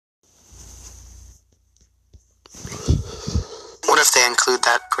they include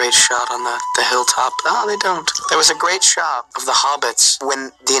that great shot on the hilltop? Oh, they don't. There was a great shot of the hobbits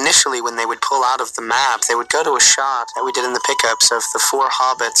initially when they would pull out of the map, they would go to a shot that we did in the pickups of the 4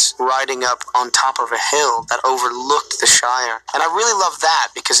 hobbits riding up on top of a hill that overlooked the Shire. And I really love that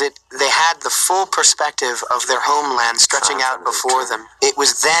because they had the full perspective of their homeland stretching out before them. It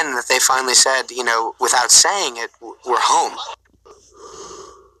was then that they finally said, without saying it, we're home.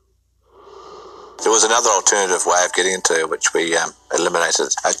 There was another alternative way of getting into which we eliminated,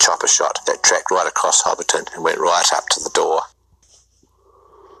 a chopper shot that tracked right across Hobbiton and went right up to the door.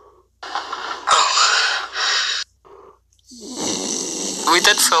 We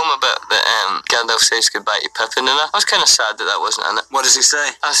did film a bit that Gandalf says goodbye to Pippin, and I was kind of sad that wasn't in it. What does he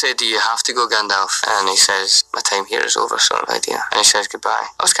say? I said, do you have to go, Gandalf? And he says, my time here is over, sort of idea. And he says goodbye.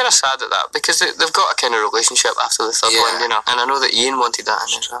 I was kind of sad at that, because they've got a kind of relationship after the third one, and I know that Ian wanted that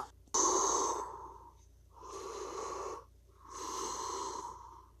in as well.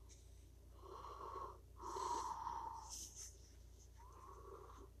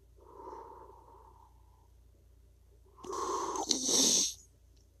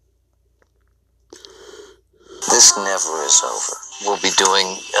 This never is over. We'll be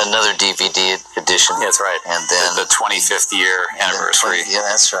doing another DVD edition. Yeah, that's right. And then the 25th year anniversary. Yeah,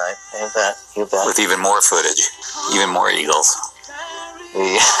 that's right. You bet. With even more footage, even more eagles.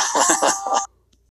 Yeah.